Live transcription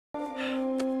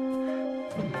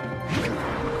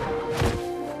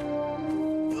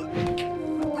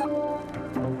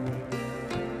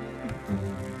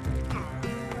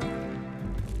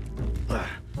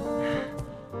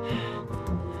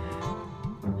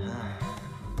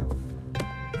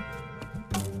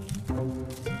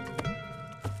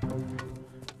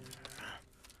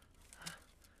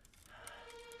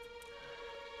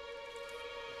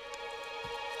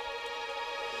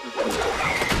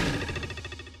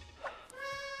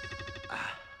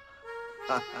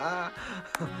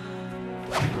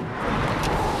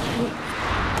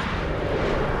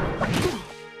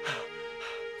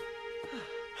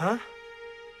Huh?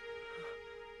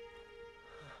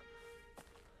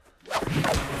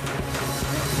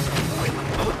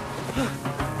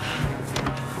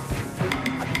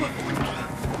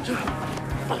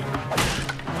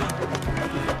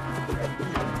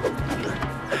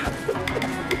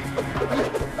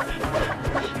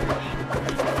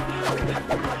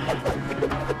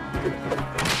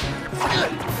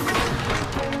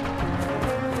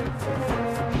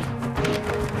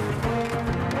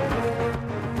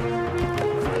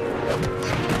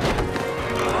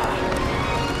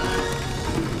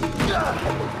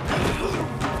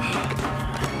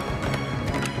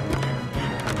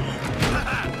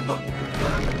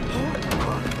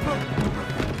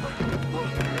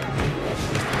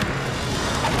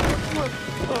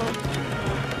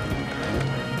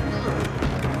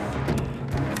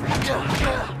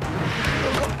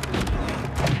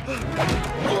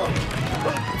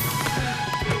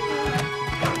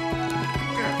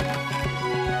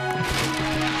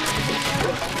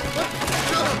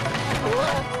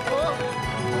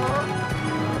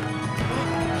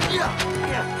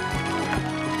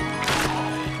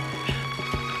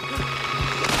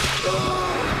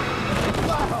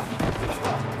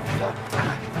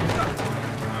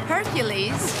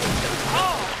 Hercules.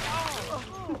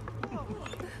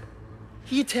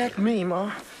 He attacked me,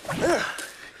 Ma.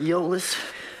 Yolis.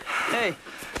 Hey,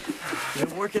 You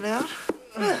working out?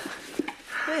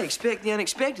 hey, expect the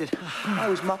unexpected. I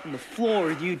was mopping the floor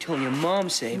with you till your mom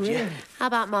saved you. How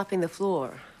about mopping the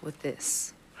floor with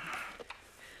this?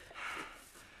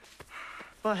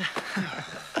 What?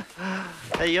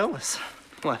 Hey, Yolis.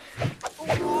 What?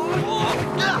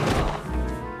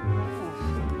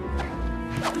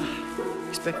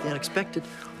 Expect the unexpected.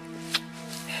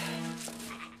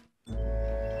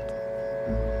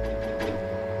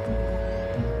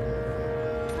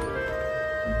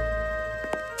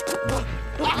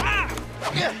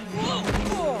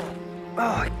 Oh,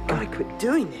 I gotta quit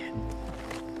doing that.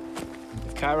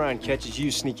 If Cheiron catches you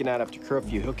sneaking out after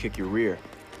curfew, he'll kick your rear.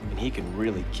 And he can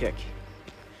really kick.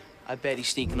 I bet he's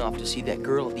sneaking off to see that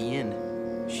girl at the inn.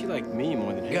 She liked me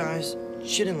more than him. Guys,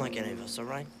 she didn't like any of us, all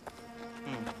right?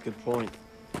 Good point.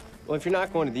 Well, if you're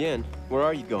not going to the inn, where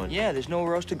are you going? Yeah, there's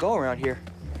nowhere else to go around here.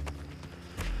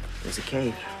 There's a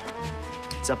cave.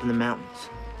 It's up in the mountains.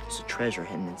 There's a treasure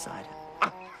hidden inside it.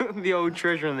 The old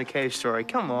treasure in the cave story.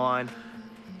 Come on.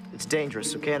 It's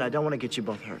dangerous, okay? And I don't want to get you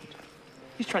both hurt.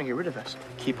 He's trying to get rid of us.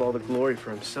 Keep all the glory for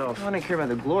himself. I don't care about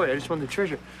the glory. I just want the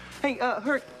treasure. Hey,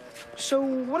 Herc, so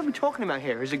what are we talking about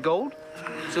here? Is it gold?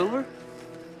 Silver?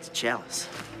 It's a chalice.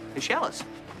 A chalice?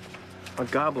 A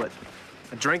goblet.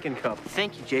 A drinking cup.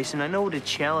 Thank you, Jason. I know what a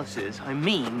chalice is. I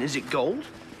mean, is it gold?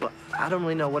 Well, I don't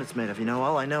really know what it's made of, you know?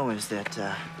 All I know is that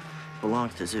it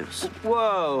belongs to Zeus.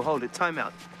 Whoa, hold it. Time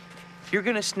out. You're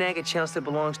gonna snag a chalice that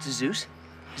belongs to Zeus?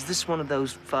 Is this one of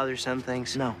those father-son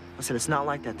things? No. Listen, it's not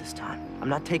like that this time. I'm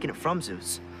not taking it from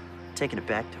Zeus. I'm taking it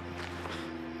back to him.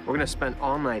 We're gonna spend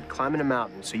all night climbing a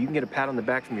mountain so you can get a pat on the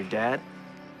back from your dad?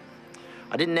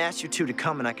 I didn't ask you two to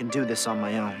come, and I can do this on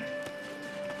my own.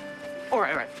 All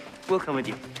right. We'll come with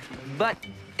you. But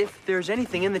if there's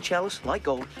anything in the chalice, like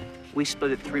gold, we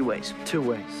split it 3 ways. 2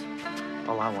 ways.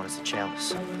 All I want is a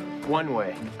chalice. 1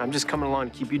 way. I'm just coming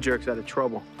along to keep you jerks out of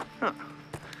trouble. Huh.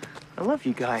 I love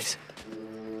you guys.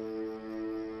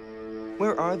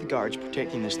 Where are the guards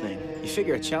protecting this thing? You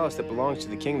figure a chalice that belongs to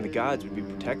the king of the gods would be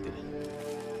protected.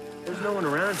 There's no one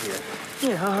around here.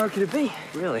 Yeah, how hard could it be?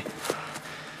 Really?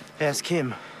 Ask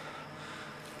him.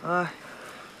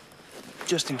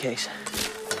 Just in case.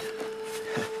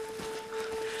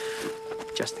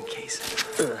 Just in case.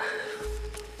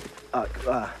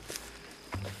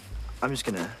 I'm just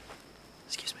gonna...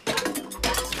 Excuse me.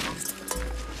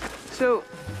 So,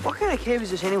 what kind of cave is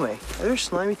this anyway? Are there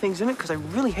slimy things in it? Because I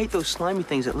really hate those slimy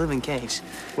things that live in caves.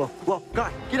 Whoa,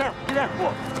 God, get out,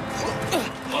 whoa.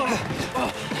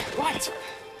 What?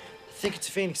 I think it's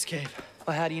a phoenix cave.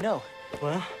 Well, how do you know?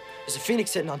 Well, there's a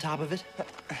phoenix sitting on top of it.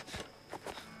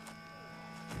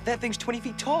 That thing's 20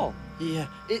 feet tall. Yeah,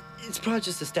 it's probably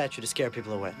just a statue to scare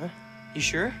people away, huh? You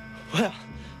sure? Well,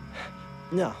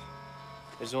 no.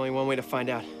 There's only one way to find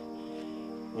out.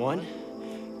 1,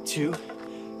 2,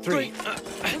 3.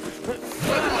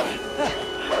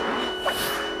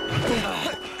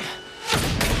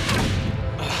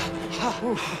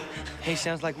 Hey,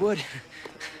 sounds like wood.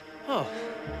 Oh,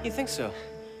 you think so?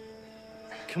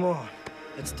 Come on,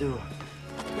 let's do it.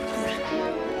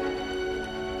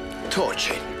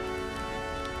 Torch it.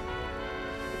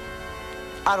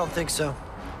 I don't think so.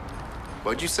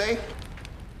 What'd you say?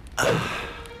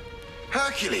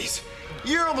 Hercules,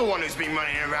 you're the one who's been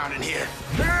running around in here.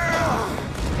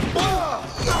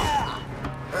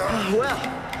 Well,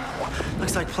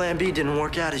 looks like Plan B didn't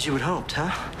work out as you had hoped,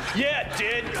 huh? Yeah, it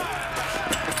did.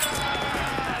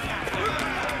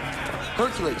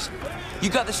 Hercules, you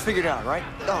got this figured out, right?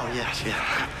 Oh, yes,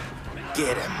 yeah.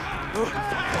 Get him.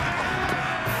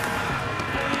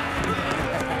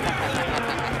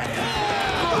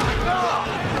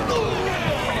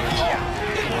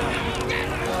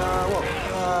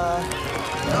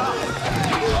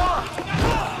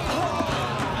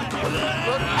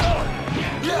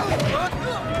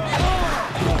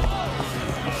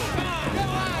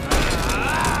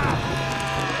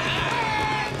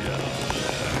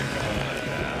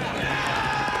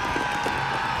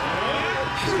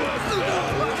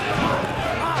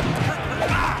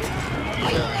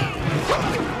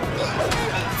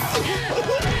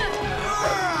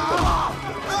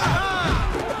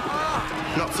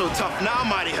 Not so tough now,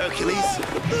 mighty Hercules.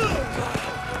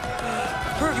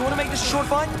 Herc, you want to make this a short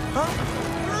fight? Huh?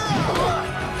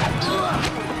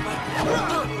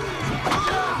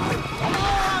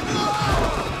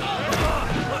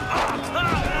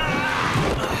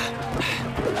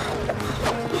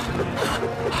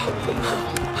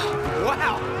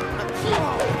 Wow.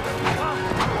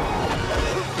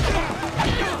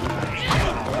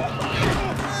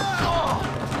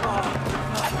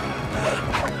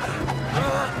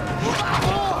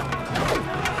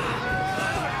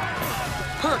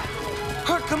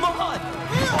 Herc, come on!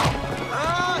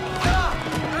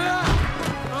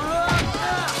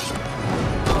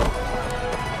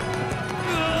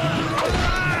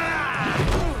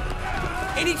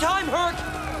 Anytime, Herc!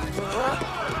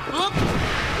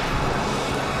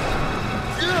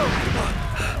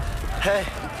 Hey,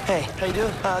 Hey, how you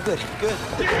doing? good, good.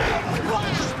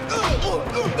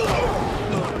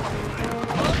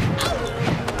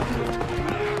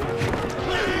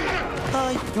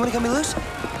 You want to cut me loose?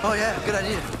 Oh, yeah, good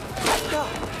idea.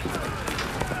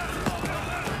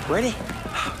 Ready?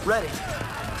 Ready.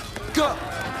 Go!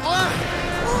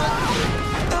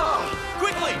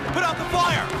 Quickly, put out the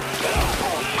fire!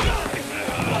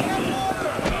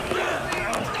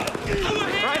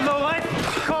 Right, lowlife.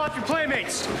 Call up your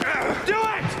playmates. Do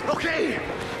it! Okay,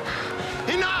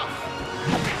 enough!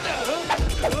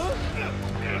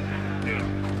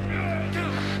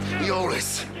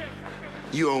 Aeolus,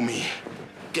 you owe me.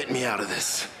 Get me out of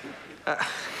this.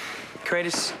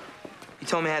 Kratos, you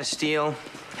told me how to steal,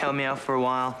 held me out for a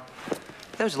while.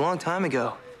 That was a long time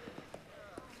ago.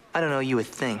 I don't know you a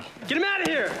thing. Get him out of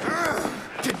here!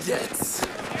 Cadets.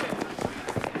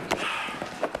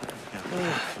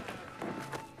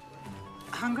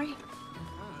 Hungry?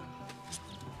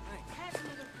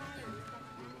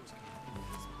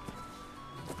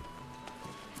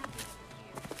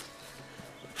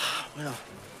 Well,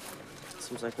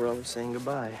 seems like we're always saying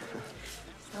goodbye.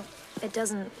 No, it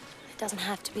doesn't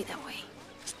have to be that way.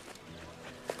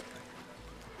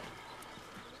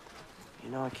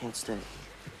 You know I can't stay.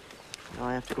 Now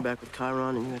I have to go back with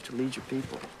Cheiron, and you have to lead your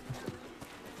people.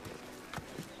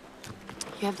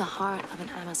 You have the heart of an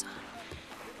Amazon.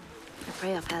 I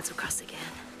pray our paths will cross again.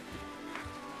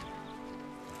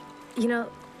 You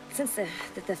know, since the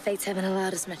fates haven't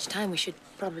allowed us much time, we should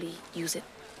probably use it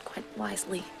quite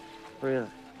wisely. Really?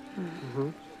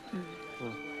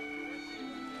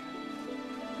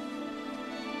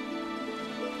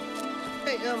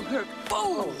 Hey, Herc.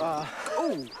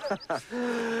 Boom!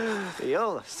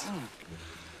 Aeolus.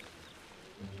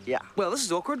 Yeah. Well, this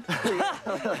is awkward.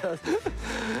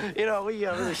 You know, we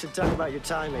really should talk about your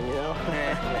timing, you know?